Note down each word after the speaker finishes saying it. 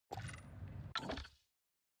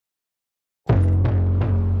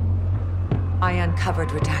uncovered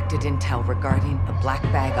redacted intel regarding a black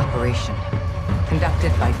bag operation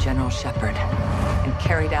conducted by General Shepard and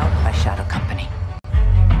carried out by Shadow Company.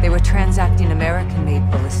 They were transacting American-made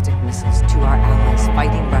ballistic missiles to our allies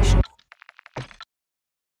fighting Russian.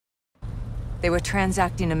 They were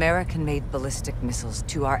transacting American-made ballistic missiles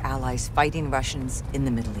to our allies fighting Russians in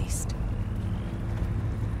the Middle East.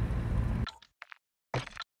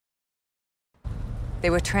 They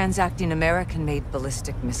were transacting American-made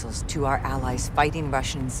ballistic missiles to our allies fighting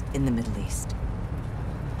Russians in the Middle East.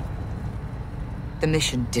 The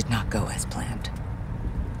mission did not go as planned.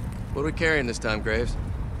 What are we carrying this time, Graves?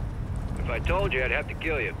 If I told you, I'd have to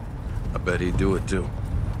kill you. I bet he'd do it too.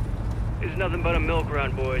 It's nothing but a milk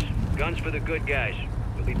run, boys. Guns for the good guys.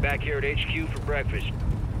 We'll be back here at HQ for breakfast.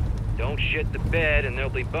 Don't shit the bed and there'll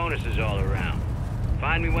be bonuses all around.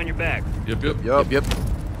 Find me when you're back. Yep.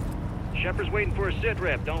 Shepard's waiting for a sit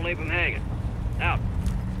rep. Don't leave him hanging. Out.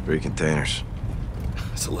 3 containers.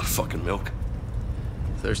 That's a lot of fucking milk.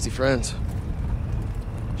 Thirsty friends.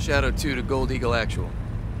 Shadow 2 to Gold Eagle Actual.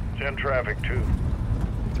 10 traffic 2.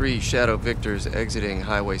 3 Shadow Victors exiting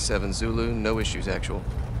Highway 7 Zulu. No issues, Actual.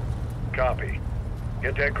 Copy.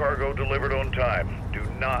 Get that cargo delivered on time. Do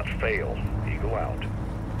not fail. Eagle out.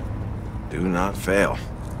 Do not fail.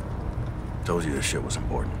 Told you this shit was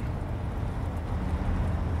important.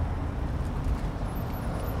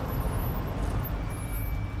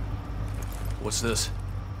 What's this?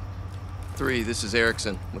 3, this is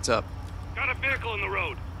Erickson. What's up? Got a vehicle in the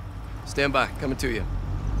road. Stand by. Coming to you.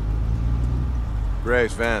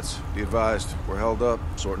 Graves, Vance, be advised. We're held up.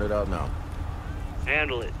 Sorting it out now.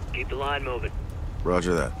 Handle it. Keep the line moving.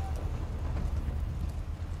 Roger that.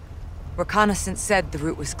 Reconnaissance said the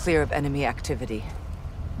route was clear of enemy activity.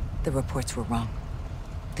 The reports were wrong.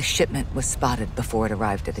 The shipment was spotted before it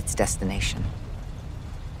arrived at its destination.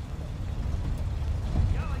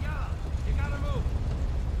 You gotta move.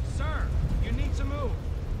 Sir, you need to move.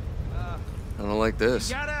 I don't like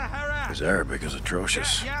this. Yada harak. His Arabic is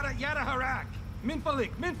atrocious. Yada harak.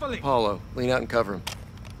 Minfalik. Apollo, lean out and cover him.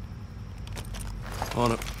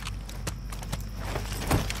 On it.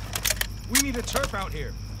 We need a chirp out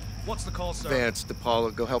here. What's the call, sir? Vance,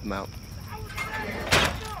 DePaulo, go help him out.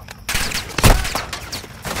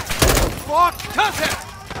 Fuck! Contact!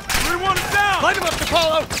 Everyone is down! Light him up,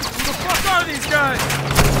 DePaulo! Who the fuck are these guys?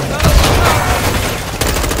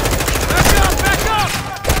 Back up!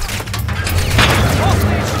 All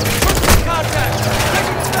stations, first contact!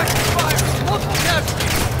 Second second fire! Multiple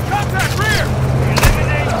casualties! Contact rear!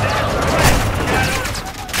 Eliminate that threat, Shadow.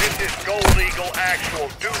 This is Gold Eagle Actual.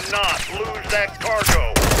 Do not lose that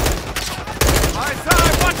cargo.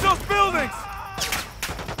 Watch those buildings!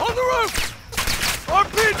 On the roof!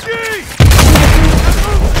 RPG!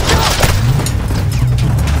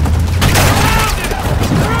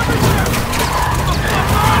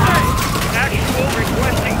 Actual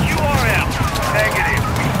requesting QRF. Negative.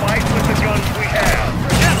 We fight with the guns we have.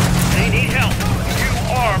 They need help. You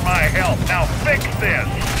are my help. Now fix this.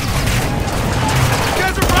 You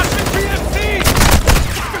guys are Russian PMCs!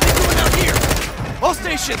 What are they doing out here? All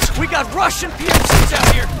stations, we got Russian PMCs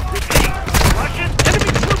out here! Russian?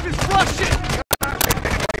 Enemy troop is Russian!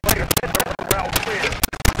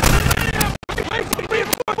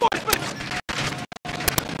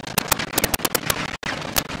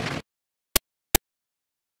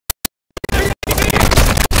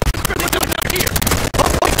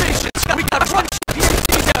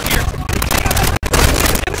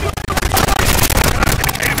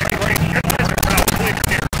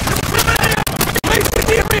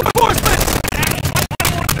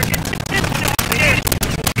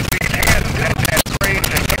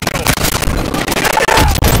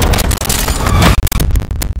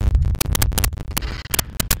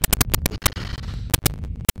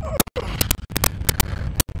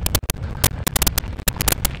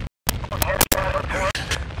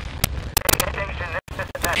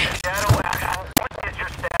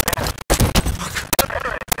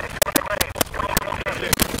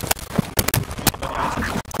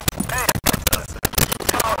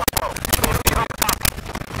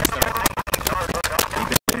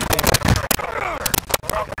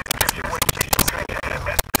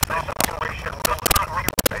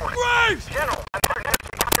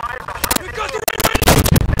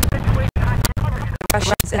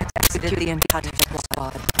 Russians executed the entire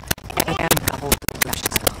squad and hold the Russian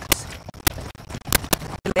dogs.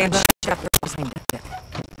 They Shepard was named it.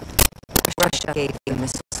 Russia gave the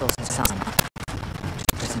missiles to Sama.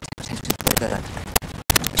 His intentions were good.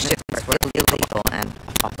 The ships were illegal and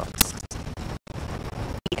off-books.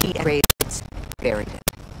 He raids buried it.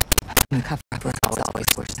 And the cover-up was always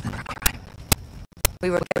worse than our crime. We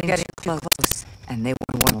were getting close.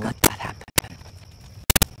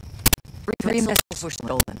 3 missiles were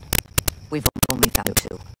stolen. We've only found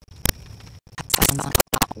 2. Found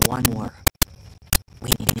one more. We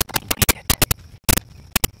need to find it.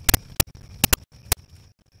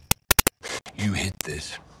 You hit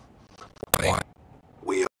this. Why?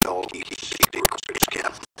 We all need secrets,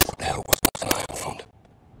 Cap. What the hell was last night on?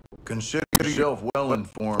 Consider yourself well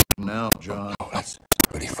informed now, John. Oh, that's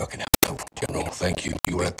pretty fucking helpful, General. Thank you.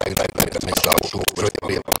 You were that missed out short.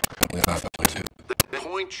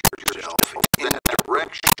 Point yourself in a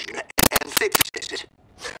direction and fix it.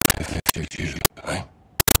 Fix you, eh?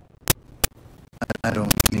 I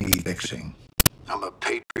don't need fixing. I'm a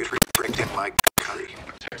patriot protecting my country.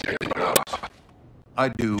 I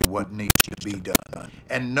do what needs to be done,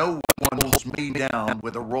 and no one holds me down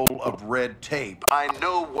with a roll of red tape. I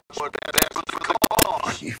know what's best for the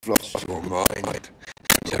cause. You've lost your mind,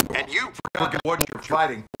 General. And you Forget what you're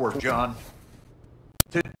fighting for, John.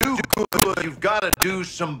 To do good, you've got to do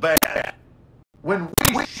some bad. When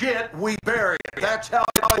we shit, we bury it. That's how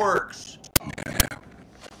it works. Yeah.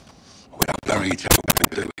 We don't bury each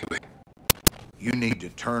other, do we? You need to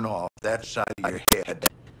turn off that side of your head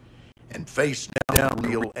and face down a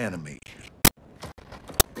real enemy.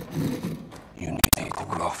 You need to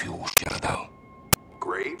cool off your shadow.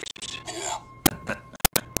 Graves? Yeah.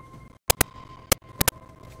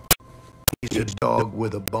 He's a dog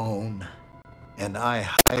with a bone, and I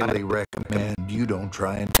highly recommend you don't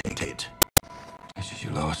try and take it. This is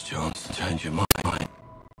your last chance to change your mind.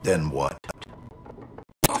 Then what?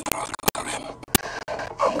 I'd rather clear him.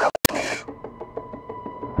 I'm coming to you.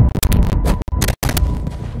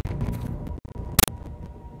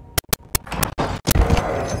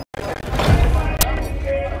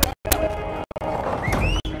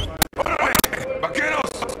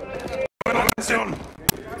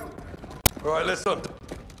 All right, listen.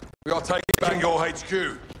 We are taking back your HQ.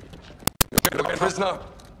 You're a prisoner.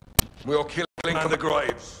 We are killing Commander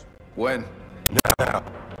Graves. When? Now.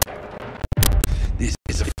 This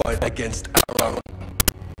is a fight against our own.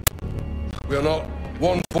 We are not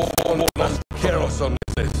one for one Keros on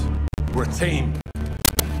this. We're a team.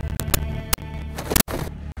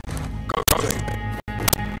 Go team.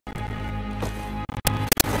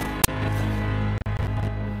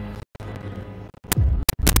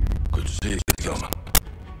 Good to see you, gentlemen.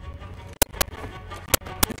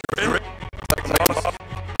 Ready? Take notice.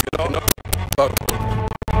 Get on. Go.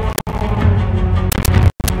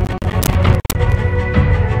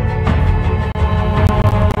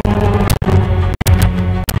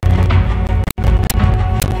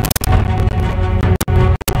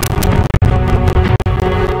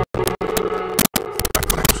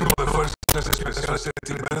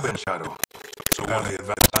 Shadow. So while the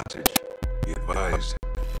advantage, be advised,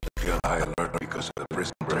 be on high alert because of the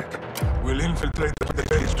prison break. We'll infiltrate the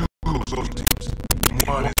phase 2 those teams. Team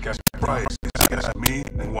 1 is Casper Price, it's me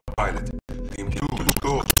and one pilot. Team 2 is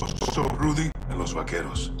Ghost, Rudy, and Los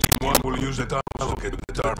Vaqueros. Team 1 will use the tunnel to get to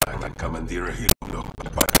the tarmac and commandeer a helo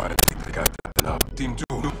by piloting the captain up. Team 2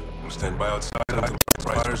 will stand by outside until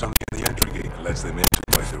Price fires on the entry gate and lets them in to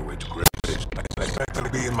fight their way to Graves. I expect to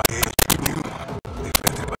be in my HQ.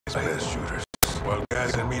 Best shooters. While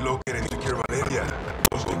guys and me locate and secure Valeria,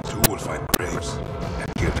 those Team 2 will find Graves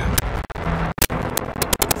and kill them.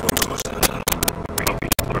 Focus on the tunnel. Copy.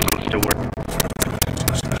 Our still working.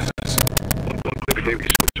 One quick thing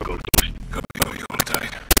is to go boost. Copy. You hold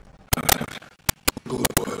tight. Good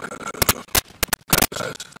work.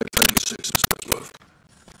 Guys, they play you 6 and stuff, love.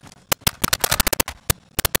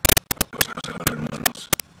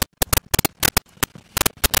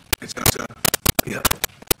 It's done. Yep.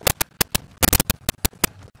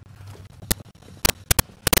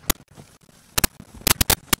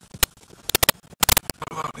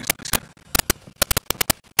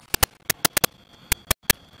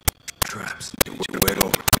 Traps. You wait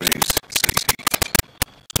over, Graves. It's easy.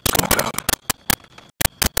 Smoke out.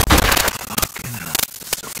 Fucking hell.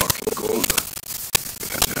 So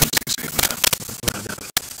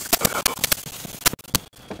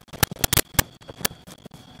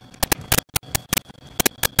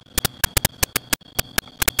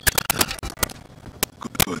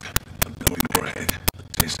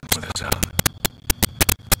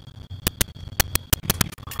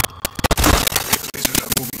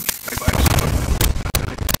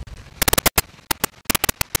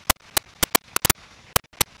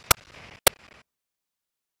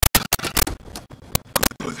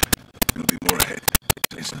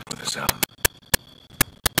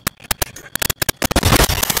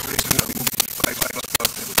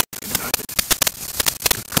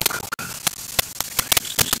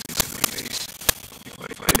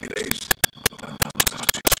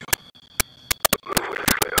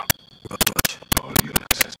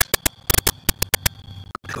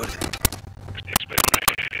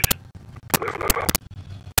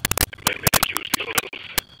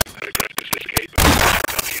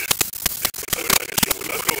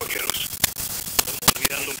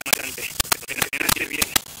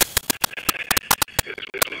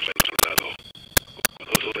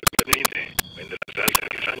 20. Vende la salsa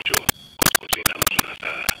en el rancho. Cocinamos una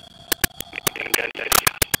asada. Me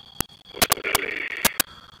encantaría. Órale.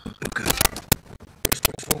 Okay. Press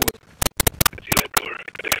forward. See that door?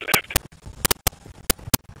 Take a left.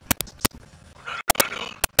 No.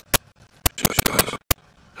 Just how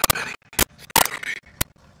many? Follow me.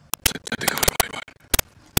 Te go right.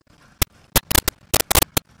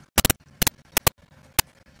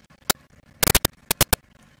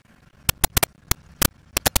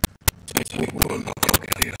 One more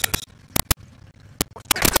aliases.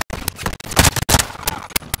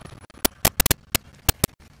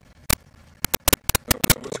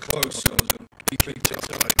 That was close, Sergeant. He clicked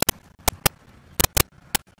outside.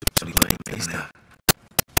 Somebody laying face now.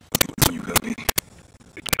 You got me.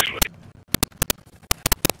 This way.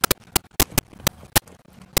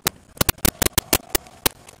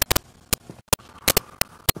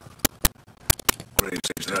 Grave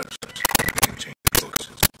seems to have some change books.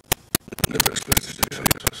 The best place to do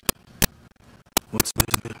us. What's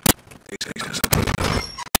this? They take us up.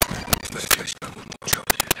 Let's catch up with more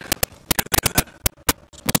trouble yet. Look at that.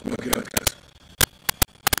 Smoke it out, guys.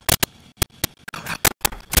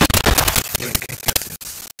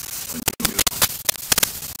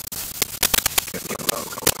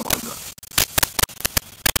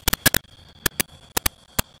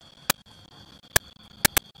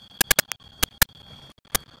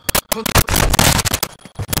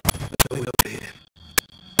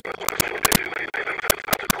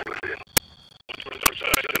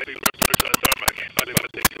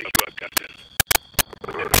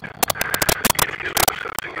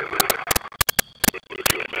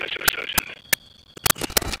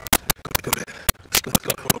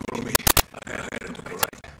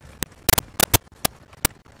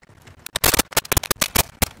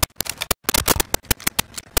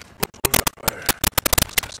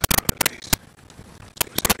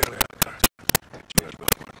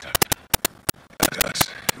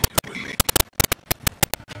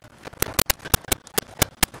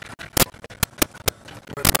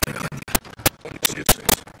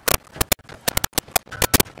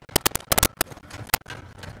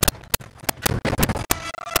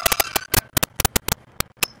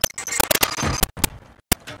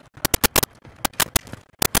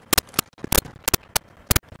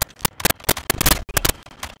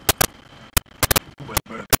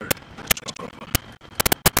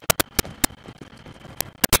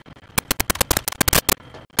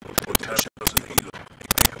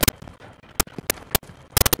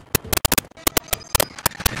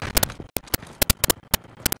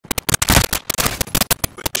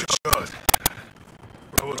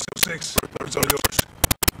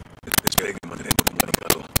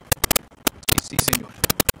 Sí, señor.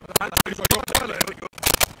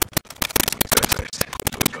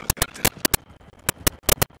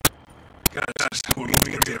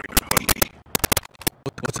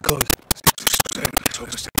 What's the code?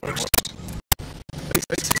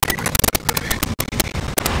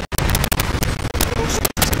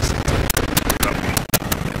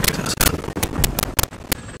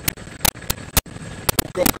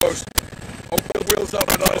 Go Ghost. Open the wheels up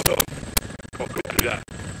and eyes on. Copy that.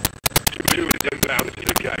 2 inbound to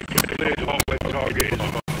the gate. Clear the hot web target is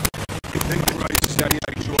on. You think the race is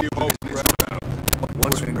 88 short, you hold the ground.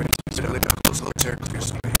 One swing race. Simply got close little tear clear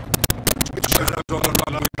straight. Shadows on the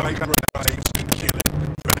run, we make raids and kill it.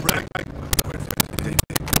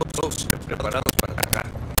 Preparados para atacar.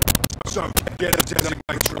 So, get a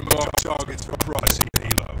designator and mark targets for pricey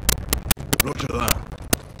helo. Roger that.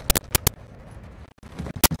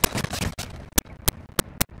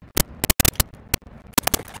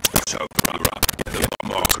 So, you're up. Get the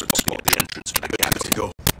marker and spot the entrance to the gate. Let's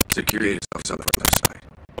go. Security is outside of our left side.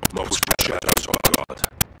 Most shadows on guard.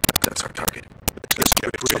 That's our target. Let's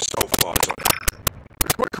get clear so far.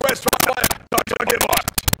 Request for fire. Target marked.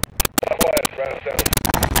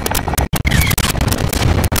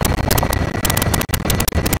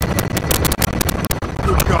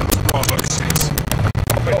 Good guns, Bravo 6.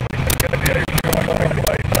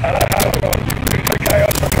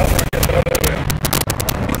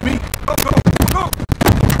 With me. Go.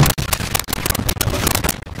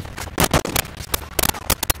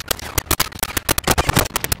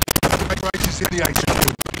 Race is in the HQ.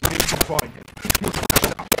 We need to find it.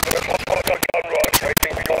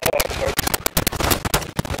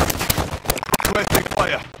 Requesting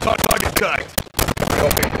fire. Target tagged.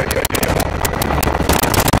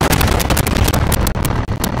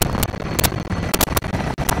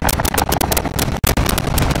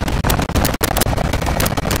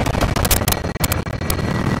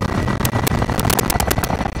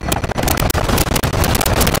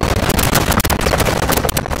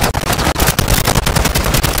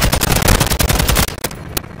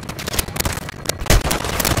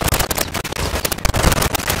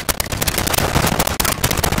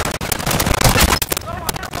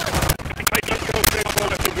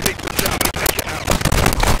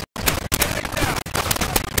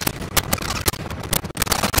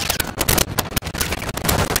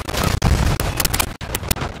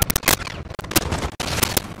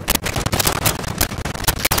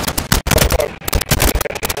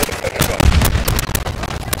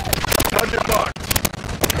 Target marked.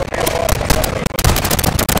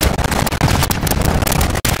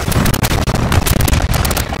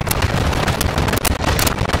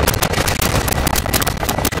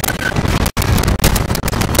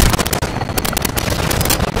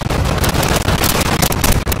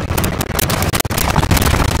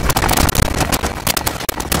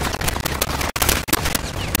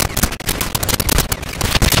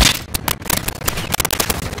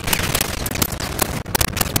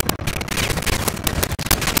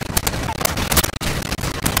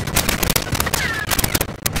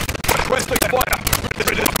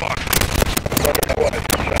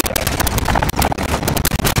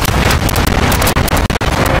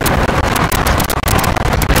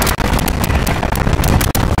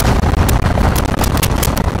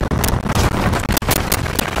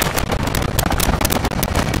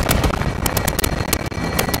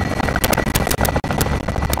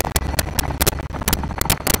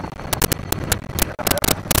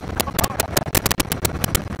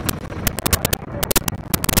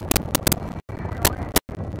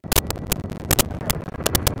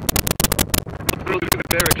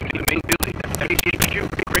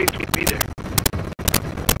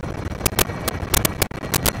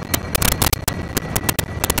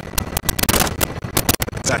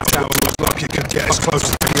 That's how it looks like it can get us close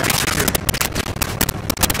to the HQ.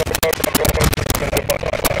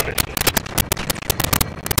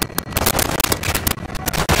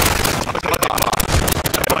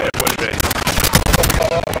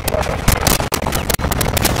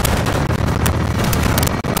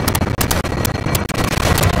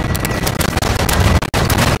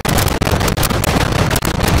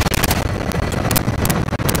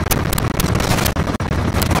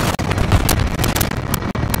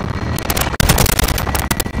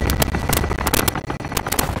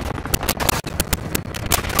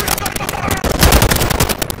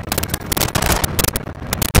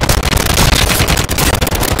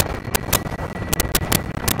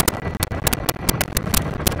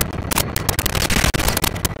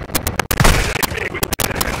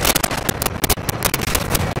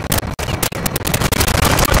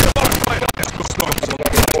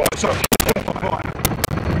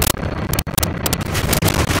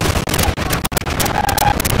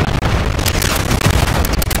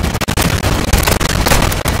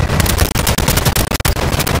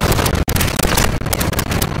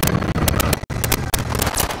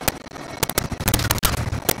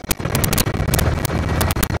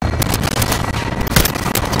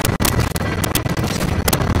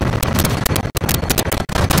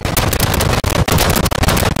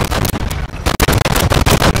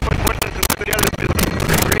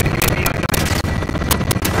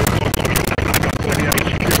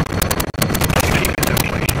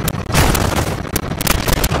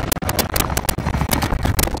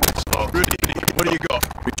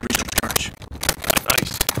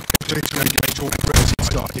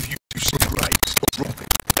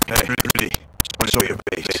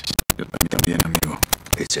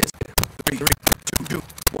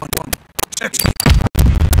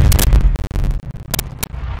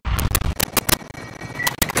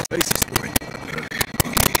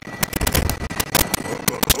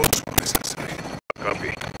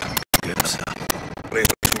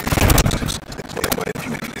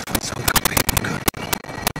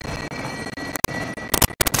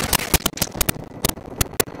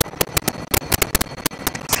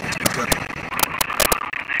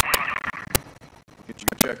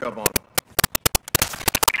 Check up on him.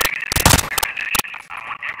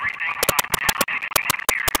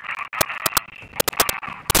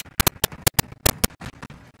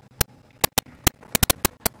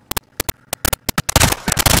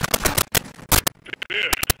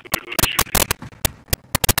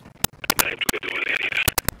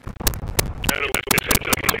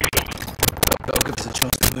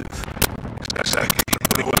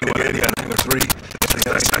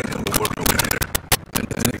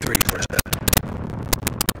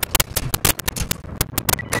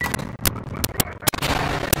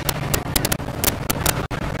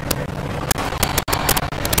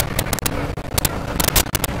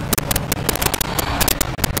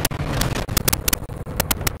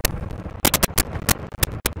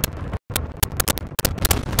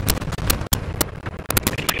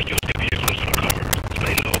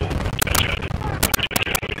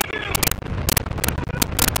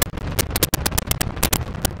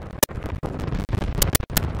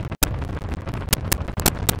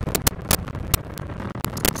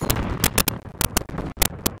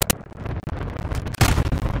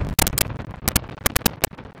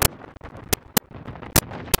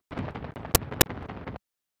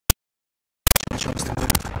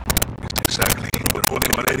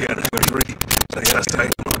 Valeria and Hangar 3. Stay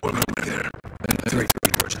outside. We'll meet there. And 3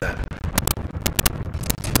 towards that.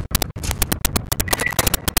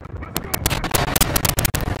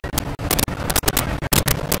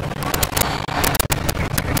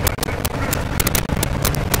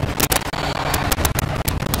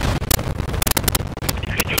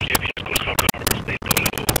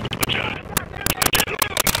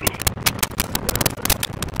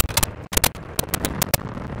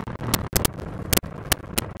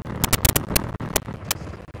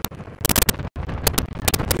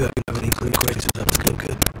 You have any clean questions about the skill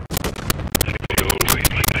kit?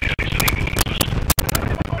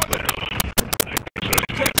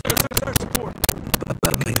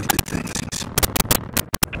 About many good things.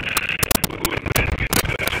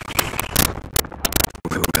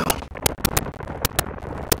 Very well.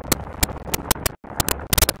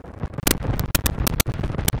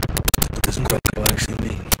 What does incredible actually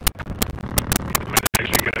mean?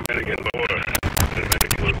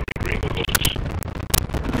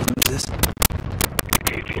 This?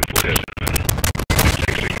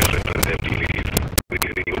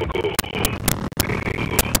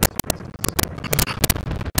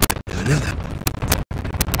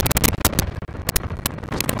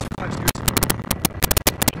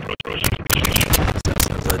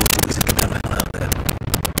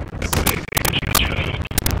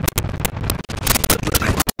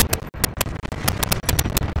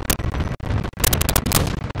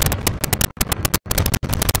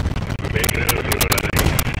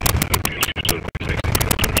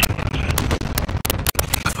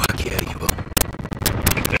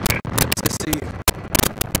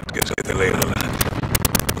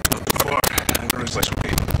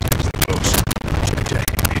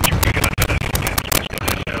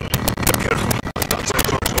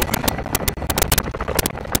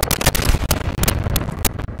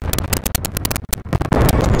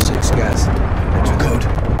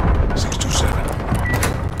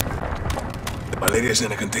 Valeria's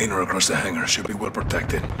in a container across the hangar. Should be well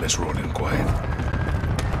protected. Let's roll in quiet.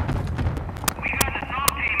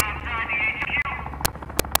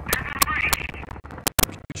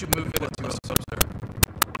 We should move it to us up there.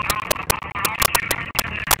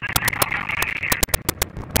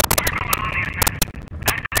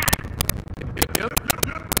 Yep.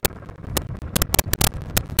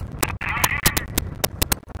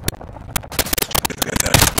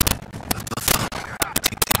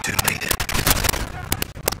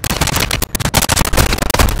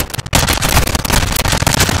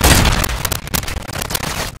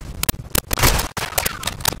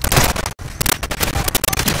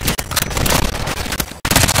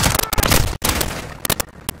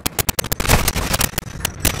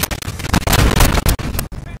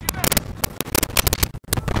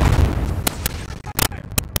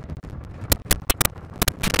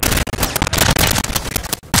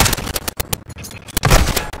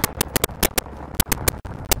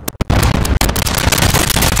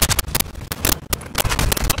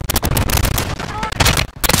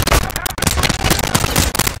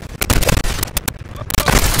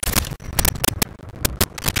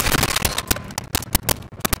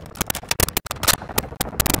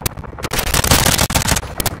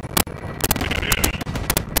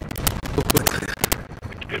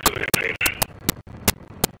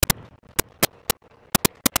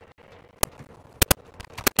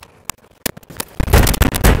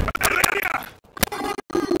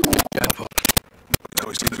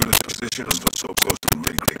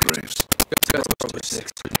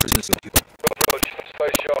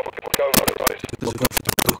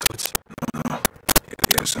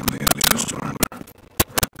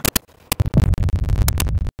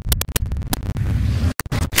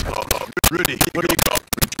 Rudy, what do you got?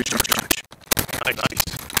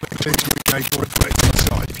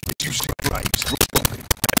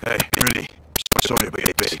 Hey, Rudy. Sorry about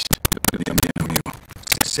your base.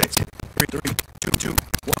 Set it. 3, 2,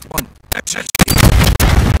 1. That's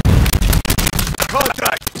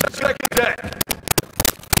contact! Second deck!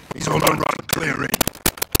 He's on the run, clear it.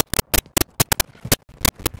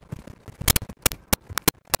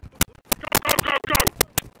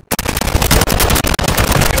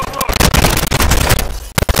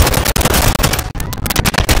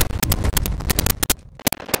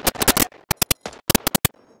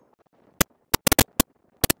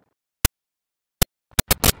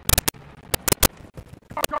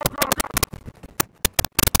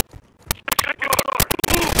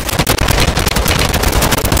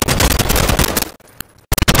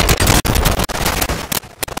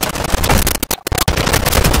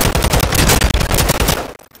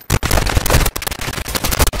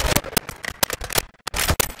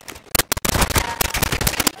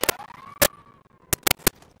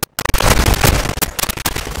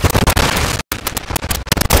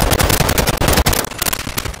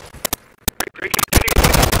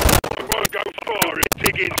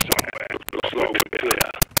 dig in somewhere. Slow and clear.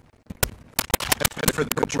 Head for the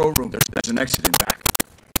control room. There's an exit in back.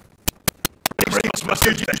 Must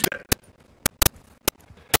have used it.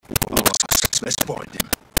 Let's point him.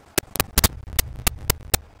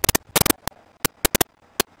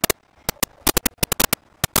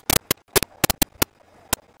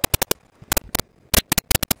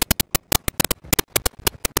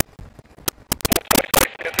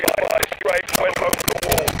 Straight went over the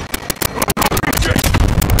wall.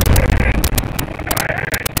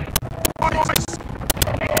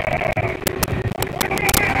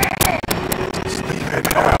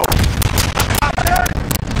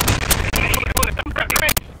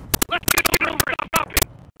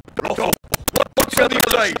 What's on the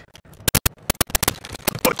other side?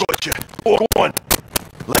 I got you. Go on.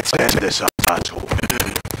 Let's end this up, asshole.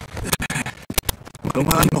 Come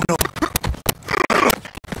on, no.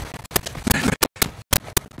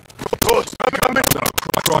 Come in. No,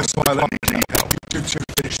 Christ, my let me need help. You two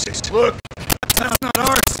finish this. Look, That's not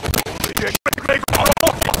ours.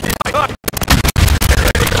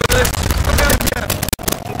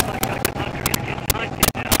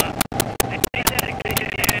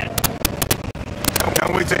 Can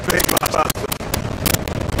we take big laps out?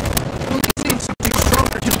 We need something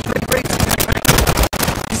stronger to break brakes.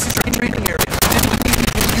 This is our training area.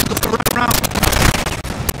 And you look around.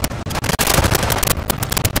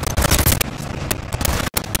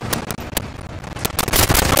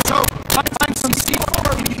 So, find some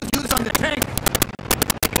C4 we can use on the tank.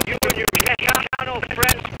 You and your Mexicano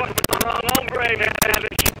friends fuck with the wrong hombre, man,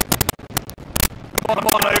 haven't you? Come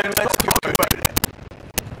on, Aaron, let's go about it.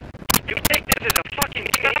 You think this is a fucking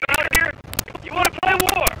game out here? You wanna play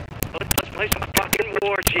war? Let's play some fucking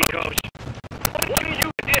war, Chicos. What do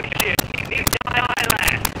you dipshit? You need to die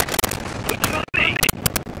last. What you think?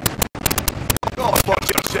 Go fuck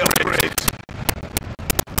yourself, Briggs.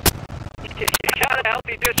 You got a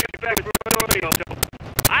healthy disrespect for rodeo.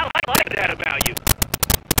 I like that about you.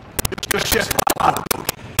 Just shut up.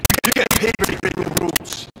 You get paid for the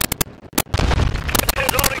rules.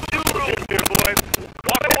 There's only two rules here, boy.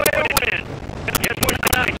 Walk away or win. Guess which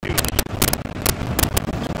one I choose.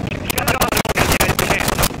 Shut it off and get your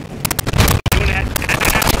hands. Doing that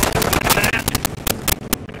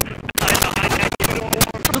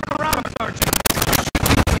Look around, Sergeant.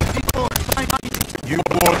 You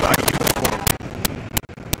wore that uniform.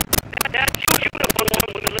 That's your uniform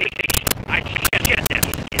with the ladies. I shit that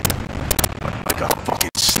shit. Like a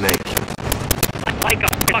fucking snake. Like a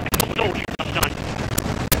fucking soldier, son.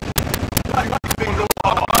 Like being the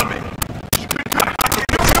army.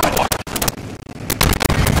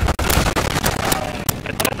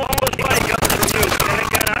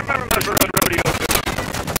 I remember my first rodeo.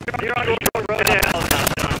 You're on the road to hell now,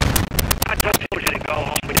 son. I told you to go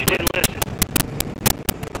home, but you didn't listen.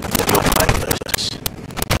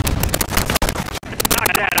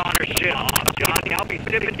 Knock that honor shit off, Johnny. I'll be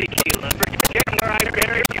sipping tequila. Forget where I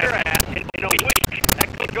buried your ass in a week. That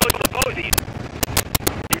goes to both of you.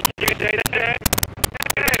 You say that, Dad?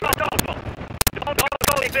 Hey, don't go. Don't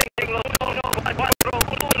go anything. No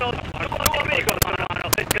amigos, no.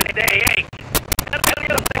 They ain't. That's the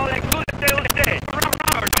other thing. They could stay on the day.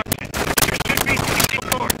 You should be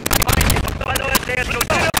ignored. I know that there's no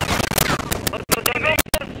doubt. But the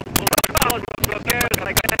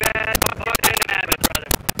like a bad fucking habit,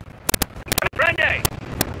 brother. Friday!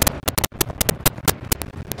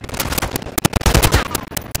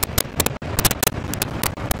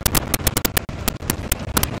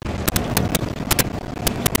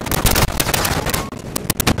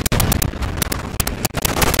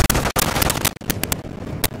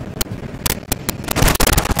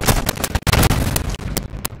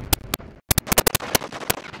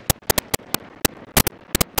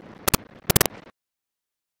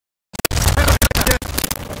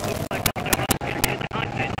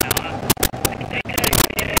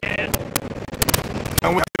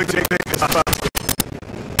 And we take this up.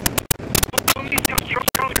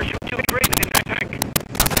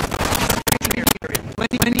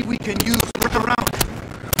 Plenty we can use. Look around.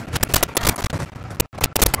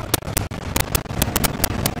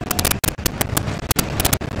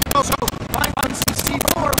 Also, find some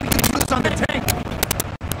C4 we can use on the tank.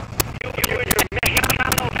 You and your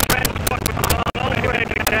Mexicano friends fuck with the wrong hombre,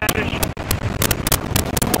 McTavish.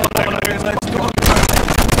 Let's go.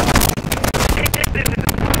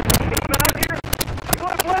 Out here? You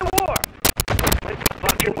wanna play war? Play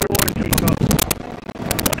fucking war, Chico.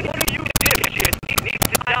 What do you dipshit? He needs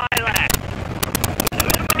to die last.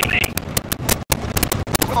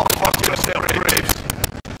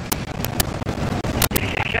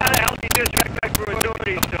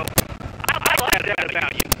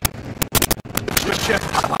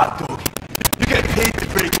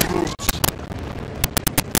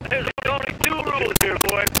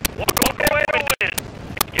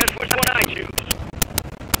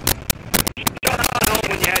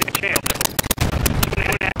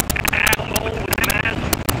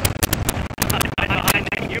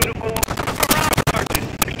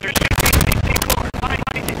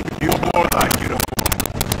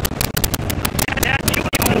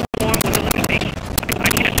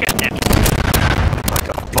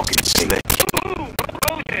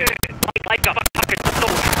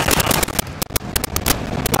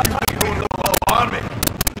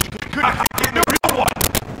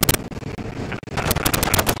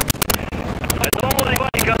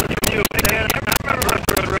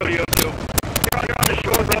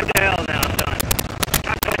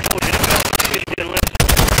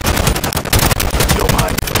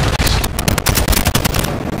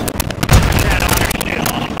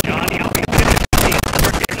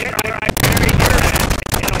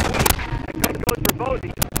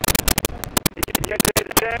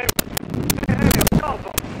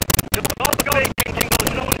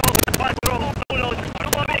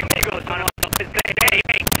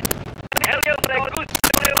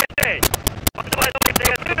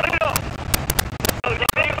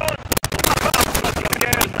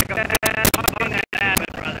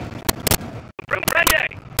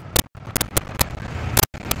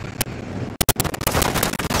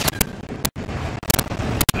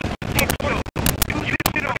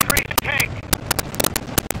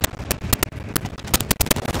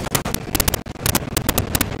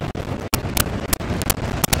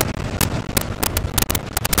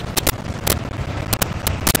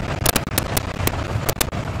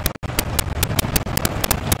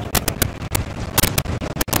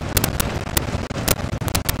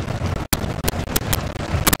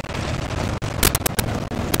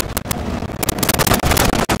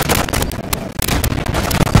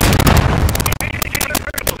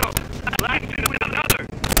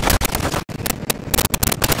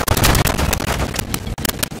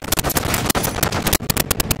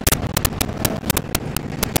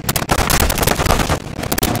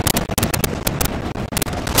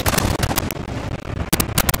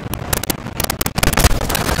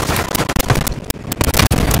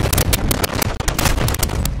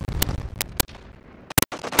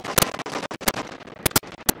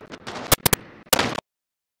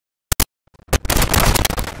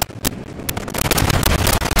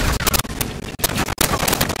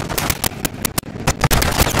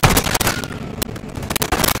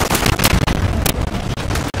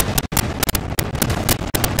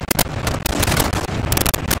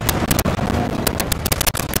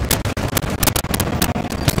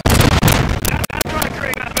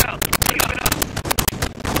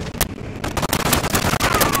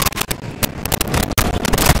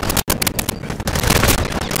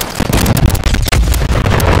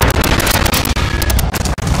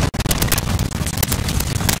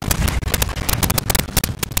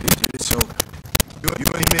 You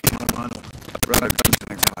ain't me, hermano. Brought our guns to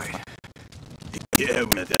the guy. Yeah,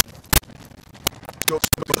 we had that. Go.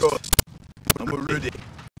 And we're ready.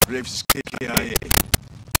 Vibxz KIA.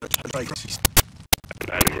 That's right.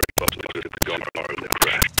 Very possibly to the gun in the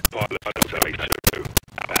crash. Pilot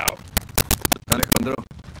out. Alejandro,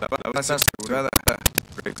 la base asegurada.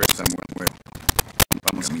 Regresa muy nuevo.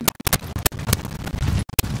 Vamos camino.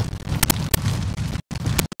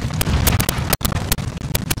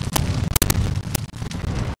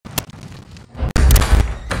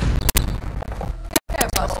 ¿Qué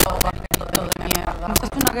pasó, papito de mierda? ¿Es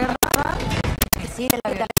una guerra? Que sí,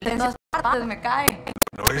 la guerra en todas partes me cae.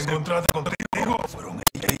 No he encontrado contigo, fueron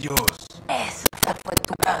ellos. Esa fue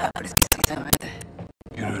tu caga, precisamente.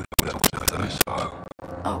 You know that was the missile.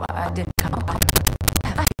 Oh, I didn't come up.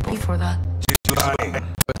 I pay for that. She's lying.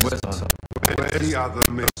 Where's the other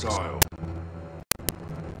missile?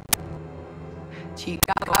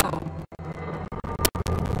 Chicago.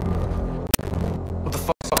 What the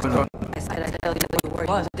fuck's going on? I said I'd tell you where it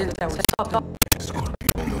was. I didn't tell you what's up.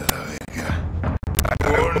 I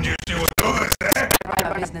warned you she was doing that. Right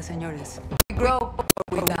our business, señores. We grow or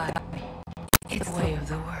we die. It's the way of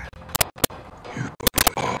the world. You put the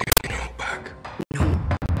target in your back. No.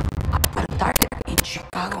 I put a target in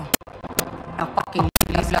Chicago. Now fucking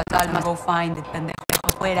leave las almas, go find it, pendejo.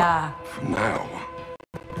 Fuera. From now,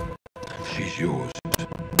 she's yours.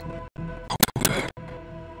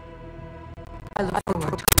 I look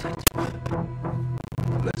forward to it.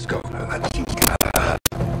 Let's go.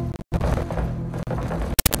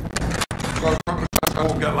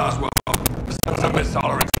 We'll get last one. There's a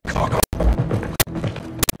missile in Chicago.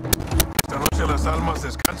 Esta noche las almas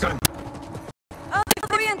descansan. I'll be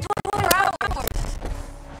free in 24 hours.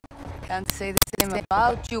 Can't say the same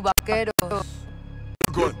about you, vaqueros.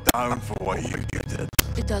 You got down for what you did.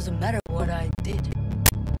 It doesn't matter what I did.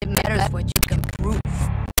 It matters what you can prove.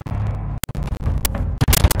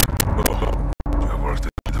 You have work to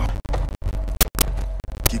do.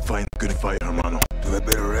 Keep fighting good fight, hermano. Do a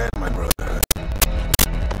better end, my brother.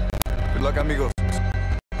 Good luck, amigos.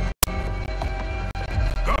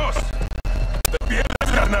 Ghost! ¡Te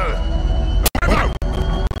pierdes, carnal!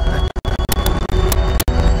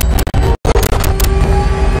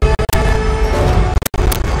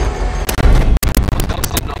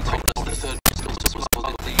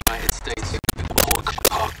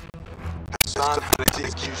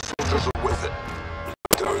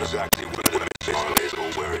 Exactly where the is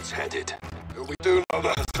or where it's headed. We do know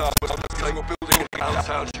that Assad was they were building in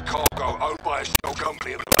downtown Chicago, owned by a shell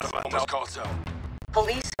company of the Vibxz cartel.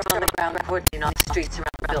 Police are on the ground coordinating on the streets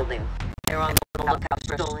around the building. They're on the lookout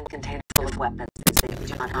for a stolen container full of weapons. They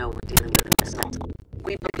do not know we're dealing with a missile.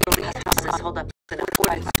 We believe these houses hold up in a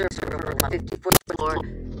 40th server room on the 54th floor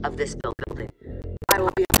of this building. I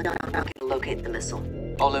will be on the ground to locate the missile.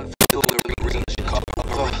 All infantry in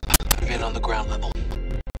Chicago remain on the ground level.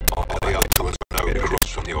 The other ones know across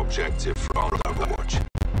from the objective for our overwatch.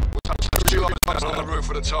 Two others on the roof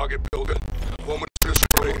of the target building. One with two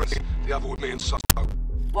screens, the other with me and Sutto.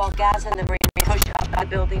 While Gaz and the Marine push up the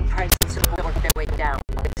building, Price and support work their way down.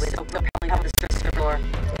 With propelling up the first floor,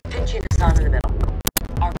 pinching us on in the middle.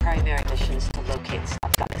 Our primary mission is to locate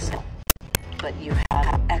Sutto. But you